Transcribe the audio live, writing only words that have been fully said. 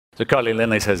So Kylie,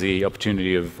 Lendlease has the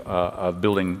opportunity of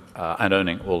building and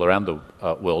owning all around the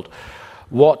world.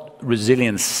 What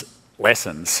resilience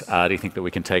lessons do you think that we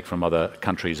can take from other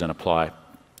countries and apply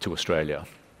to Australia?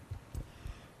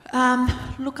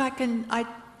 Look,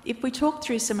 if we talk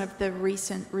through some of the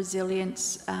recent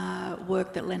resilience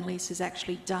work that Lendlease has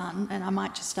actually done, and I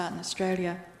might just start in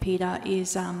Australia, Peter,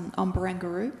 is on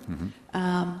Argyrou.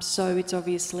 So it's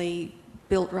obviously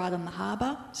built right on the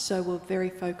harbour, so we're very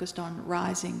focused on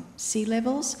rising sea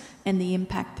levels and the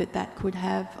impact that that could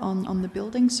have on the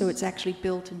building. So it's actually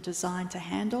built and designed to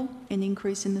handle an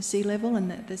increase in the sea level and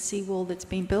the seawall that's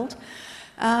been built.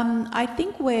 I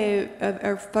think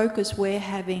our focus we're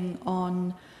having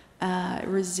on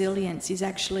resilience is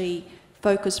actually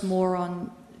focused more on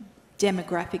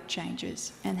demographic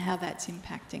changes and how that's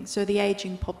impacting. So the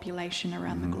ageing population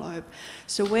around the globe.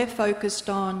 So we're focused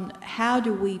on how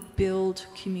do we build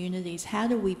communities, how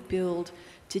do we build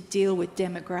to deal with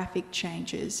demographic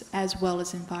changes as well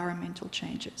as environmental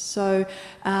changes. So,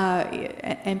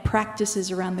 and practices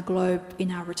around the globe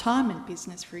in our retirement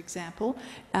business, for example,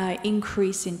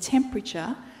 increase in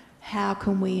temperature. How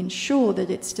can we ensure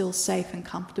that it's still safe and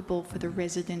comfortable for the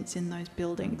residents in those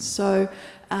buildings? So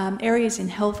areas in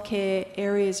healthcare,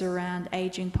 areas around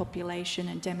ageing population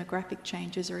and demographic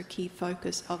changes are a key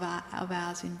focus of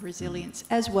ours in resilience,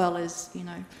 as well as, you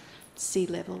know, sea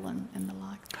level and the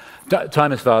like.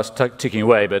 Time is fast ticking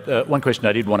away, but one question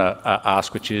I did want to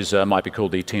ask, which is might be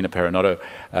called the Tina Perinotto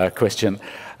question,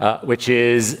 which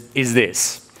is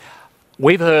this.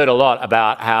 We've heard a lot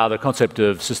about how the concept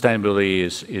of sustainability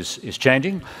is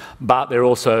changing, but there are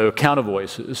also counter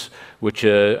voices which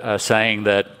are saying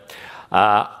that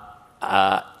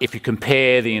if you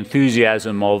compare the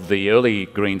enthusiasm of the early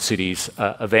Green Cities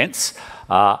events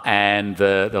and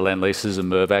the Lendleases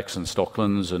and Mirvacs and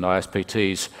Stocklands and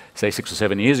ISPTs, say 6 or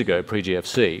 7 years ago,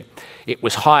 pre-GFC, it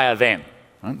was higher then.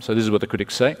 Right? So this is what the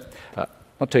critics say.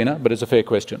 Not Tina, but it's a fair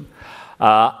question.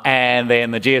 And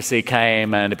then the GFC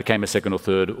came and it became a second or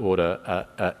third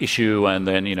order issue, and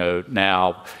then, you know,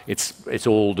 now it's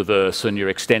all diverse and you're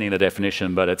extending the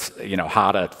definition, but it's, you know,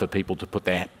 harder for people to put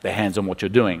their hands on what you're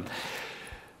doing.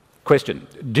 Question,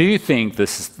 do you think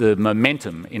the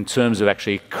momentum in terms of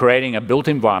actually creating a built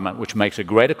environment which makes a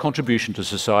greater contribution to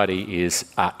society is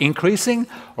increasing,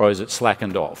 or is it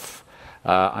slackened off?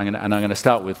 I'm going to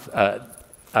start with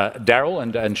Daryl,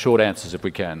 and short answers if we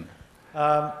can.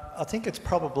 I think it's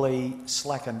probably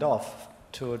slackened off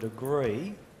to a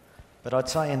degree, but I'd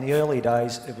say in the early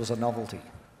days it was a novelty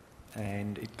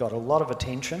and it got a lot of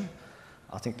attention.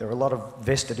 I think there were a lot of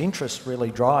vested interests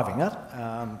really driving it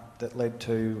that led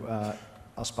to,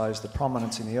 I suppose, the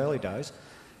prominence in the early days.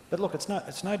 But look, it's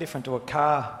no different to a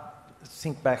car.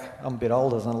 Think back, I'm a bit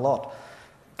older than a lot.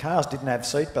 Cars didn't have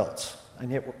seatbelts,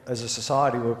 and yet as a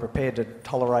society we were prepared to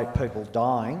tolerate people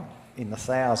dying in the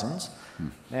thousands.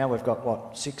 Now we've got,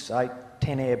 what, 6, 8,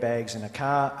 10 airbags in a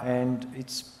car, and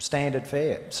it's standard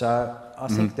fare. So I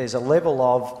think there's a level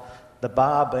of the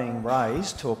bar being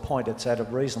raised to a point it's at a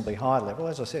reasonably high level.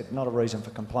 As I said, not a reason for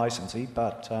complacency,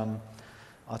 but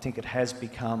I think it has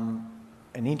become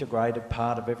an integrated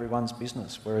part of everyone's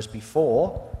business, whereas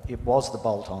before it was the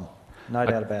bolt-on, no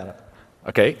doubt about it.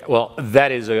 Okay, well,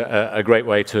 that is a great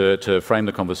way to frame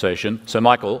the conversation. So,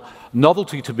 Michael,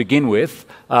 novelty to begin with,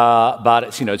 but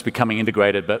it's, you know, it's becoming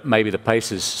integrated, but maybe the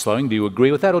pace is slowing. Do you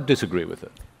agree with that or disagree with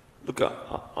it? Look,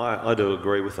 I do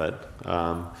agree with that.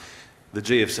 The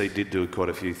GFC did do quite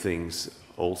a few things.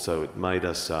 Also, it made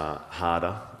us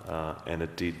harder, and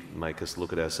it did make us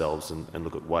look at ourselves and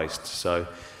look at waste. So,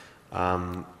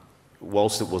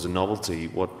 whilst it was a novelty,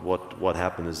 what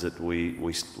happened is that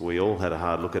we all had a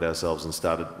hard look at ourselves and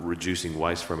started reducing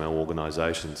waste from our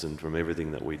organisations and from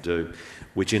everything that we do,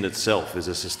 which in itself is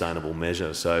a sustainable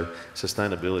measure. So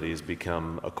sustainability has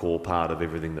become a core part of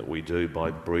everything that we do by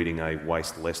breeding a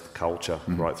waste-less culture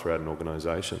right throughout an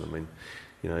organisation. I mean,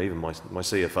 you know, even my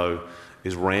CFO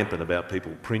is rampant about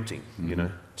people printing, you know.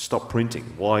 Stop printing.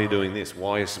 Why are you doing this?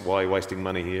 Why are you wasting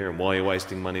money here and why are you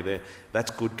wasting money there?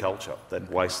 That's good culture, that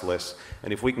waste less.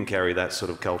 And if we can carry that sort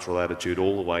of cultural attitude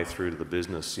all the way through to the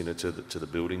business, you know, to the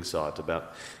building site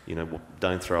about, you know,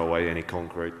 don't throw away any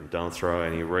concrete and don't throw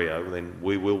any Rio, then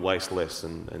we will waste less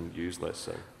and use less.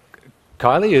 So.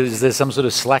 Kylie, is there some sort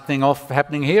of slackening off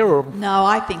happening here? Or? No,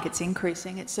 I think it's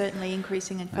increasing. It's certainly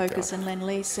increasing in focus and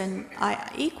Lendlease, and I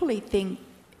equally think,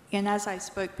 and as I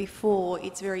spoke before,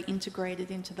 it's very integrated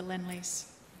into the Lendlease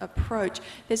approach.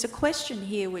 There's a question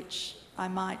here which I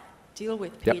might deal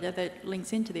with, Yep. Peter, that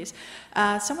links into this.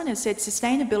 Someone has said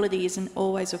sustainability isn't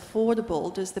always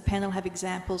affordable. Does the panel have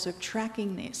examples of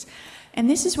tracking this? And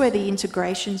this is where the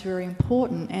integration is very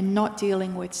important, and not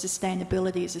dealing with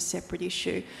sustainability as a separate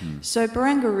issue. So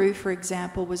Barangaroo, for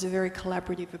example, was a very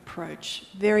collaborative approach,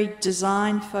 very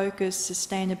design-focused,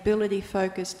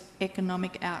 sustainability-focused,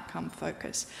 economic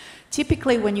outcome-focused.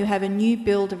 Typically, when you have a new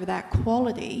build of that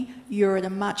quality, you're at a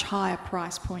much higher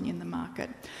price point in the market.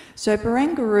 So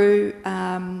Barangaroo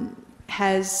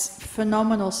has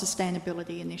phenomenal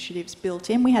sustainability initiatives built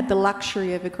in. We had the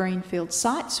luxury of a greenfield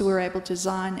site, so we were able to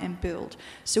design and build.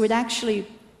 So it actually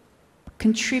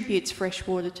contributes fresh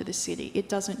water to the city. It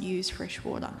doesn't use fresh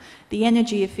water. The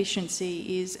energy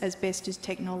efficiency is as best as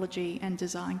technology and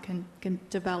design can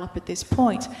develop at this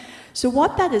point. So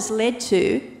what that has led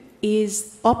to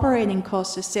is operating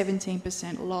costs are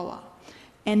 17% lower.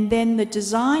 And then the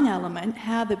design element,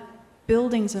 how the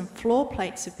buildings and floor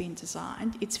plates have been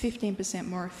designed, it's 15%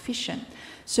 more efficient.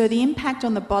 So the impact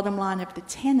on the bottom line of the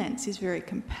tenants is very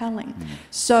compelling.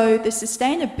 So the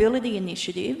sustainability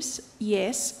initiatives,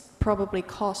 yes, probably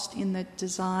cost in the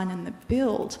design and the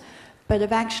build, but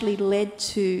have actually led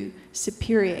to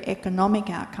superior economic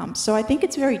outcomes. So I think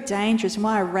it's very dangerous, and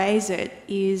why I raise it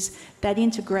is that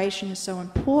integration is so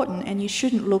important, and you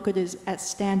shouldn't look at it as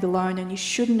standalone, and you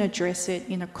shouldn't address it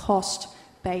in a cost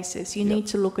basis. You need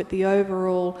to look at the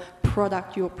overall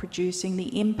product you're producing,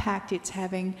 the impact it's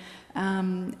having,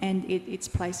 and its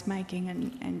placemaking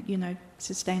and you know,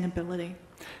 sustainability.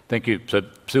 Thank you. So,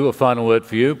 Sue, a final word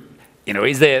for you. You know,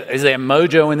 is there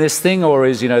mojo in this thing, or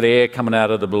is, you know, the air coming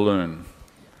out of the balloon?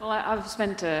 Well, I've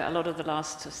spent a lot of the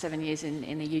last 7 years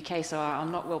in the UK, so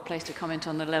I'm not well placed to comment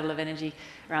on the level of energy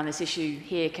around this issue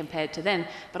here compared to then.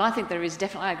 But I think there is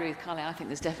definitely, I agree with Kylie, I think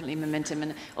there's definitely momentum,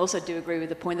 and also do agree with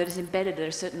the point that it's embedded.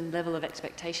 There's a certain level of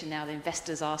expectation now. The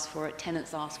investors ask for it,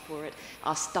 tenants ask for it,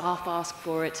 our staff ask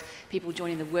for it, people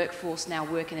joining the workforce now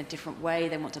work in a different way,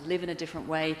 they want to live in a different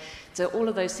way. So all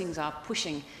of those things are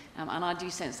pushing, and I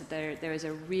do sense that there is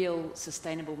a real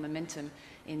sustainable momentum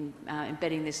in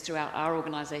embedding this throughout our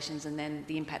organisations, and then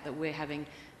the impact that we're having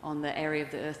on the area of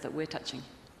the earth that we're touching.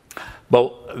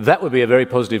 Well, that would be a very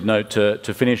positive note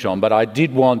to finish on, but I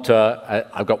did want,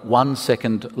 I've got 1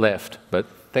 second left, but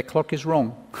that clock is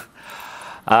wrong.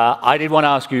 I did want to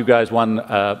ask you guys one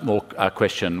more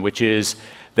question, which is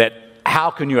that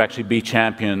how can you actually be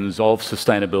champions of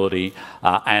sustainability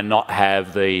and not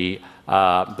have the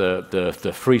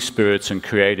free spirits and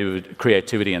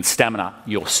creativity and stamina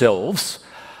yourselves?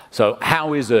 So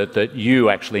how is it that you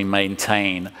actually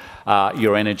maintain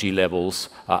your energy levels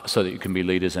so that you can be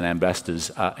leaders and ambassadors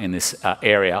in this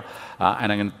area?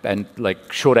 And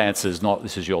like short answers, not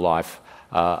this is your life,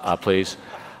 please.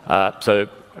 So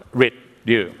Rit,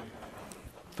 you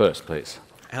first, please.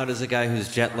 How does a guy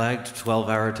who's jet-lagged,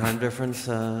 12-hour time difference,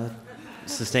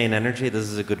 sustain energy? This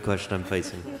is a good question I'm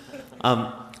facing.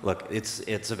 Look,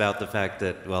 it's about the fact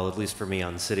that, well, at least for me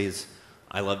on cities,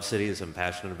 I love cities, I'm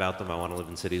passionate about them, I want to live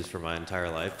in cities for my entire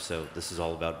life, so this is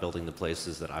all about building the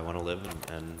places that I want to live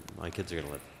and my kids are going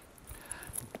to live.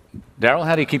 Daryl,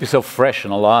 how do you keep yourself fresh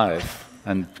and alive?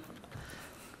 And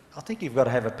I think you've got to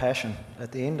have a passion.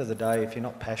 At the end of the day, if you're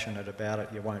not passionate about it,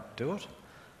 you won't do it,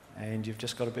 and you've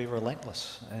just got to be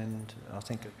relentless. And I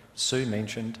think Sue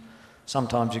mentioned,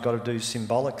 sometimes you've got to do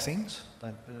symbolic things.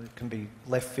 It can be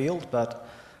left field, but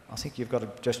I think you've got to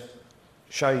just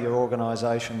show your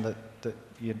organisation that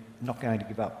you're not going to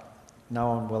give up. No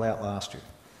one will outlast you.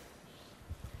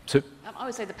 So, I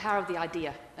would say the power of the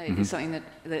idea is something that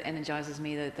energises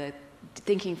me, the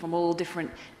thinking from all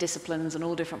different disciplines and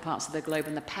all different parts of the globe,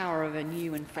 and the power of a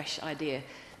new and fresh idea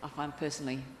I find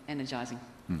personally energising.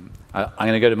 I'm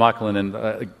going to go to Michael and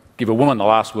then give a woman the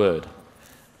last word.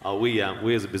 We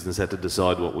as a business had to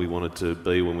decide what we wanted to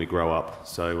be when we grow up.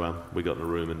 So we got in a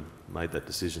room and made that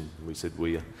decision. We said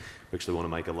we actually want to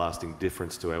make a lasting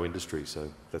difference to our industry.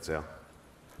 So that's our...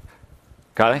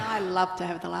 Kylie? I love to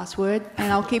have the last word,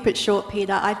 and I'll keep it short,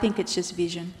 Peter. I think it's just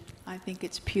vision. I think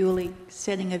it's purely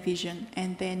setting a vision,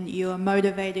 and then you're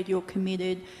motivated, you're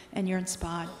committed, and you're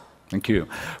inspired. Thank you.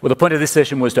 Well, the point of this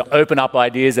session was to open up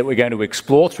ideas that we're going to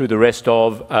explore through the rest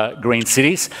of Green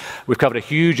Cities. We've covered a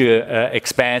huge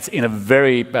expanse in a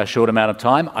very short amount of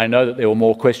time. I know that there were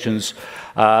more questions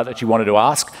that you wanted to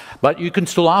ask, but you can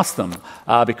still ask them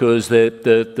because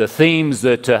the themes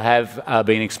that have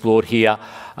been explored here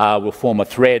will form a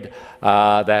thread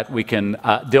that we can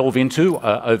delve into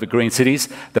over Green Cities.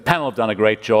 The panel have done a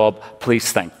great job.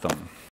 Please thank them.